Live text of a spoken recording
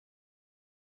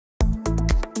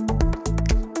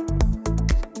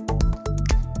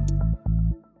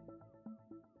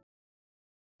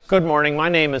Good morning. My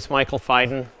name is Michael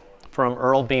Feiden from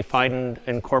Earl B. Feiden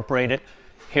Incorporated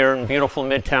here in beautiful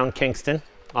Midtown Kingston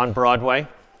on Broadway.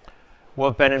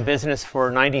 We've been in business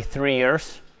for 93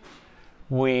 years.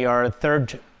 We are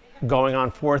third going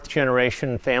on fourth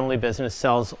generation family business,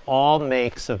 sells all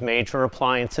makes of major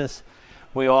appliances.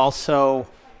 We also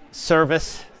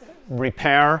service,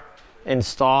 repair,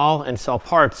 install, and sell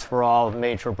parts for all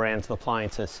major brands of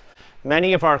appliances.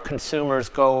 Many of our consumers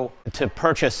go to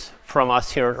purchase from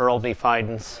us here at Earl B.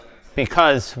 Feiden's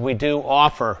because we do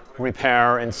offer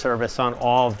repair and service on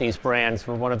all of these brands.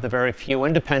 We're one of the very few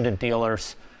independent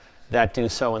dealers that do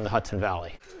so in the Hudson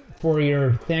Valley. For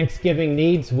your Thanksgiving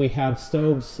needs, we have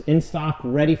stoves in stock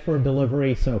ready for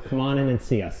delivery, so come on in and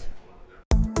see us.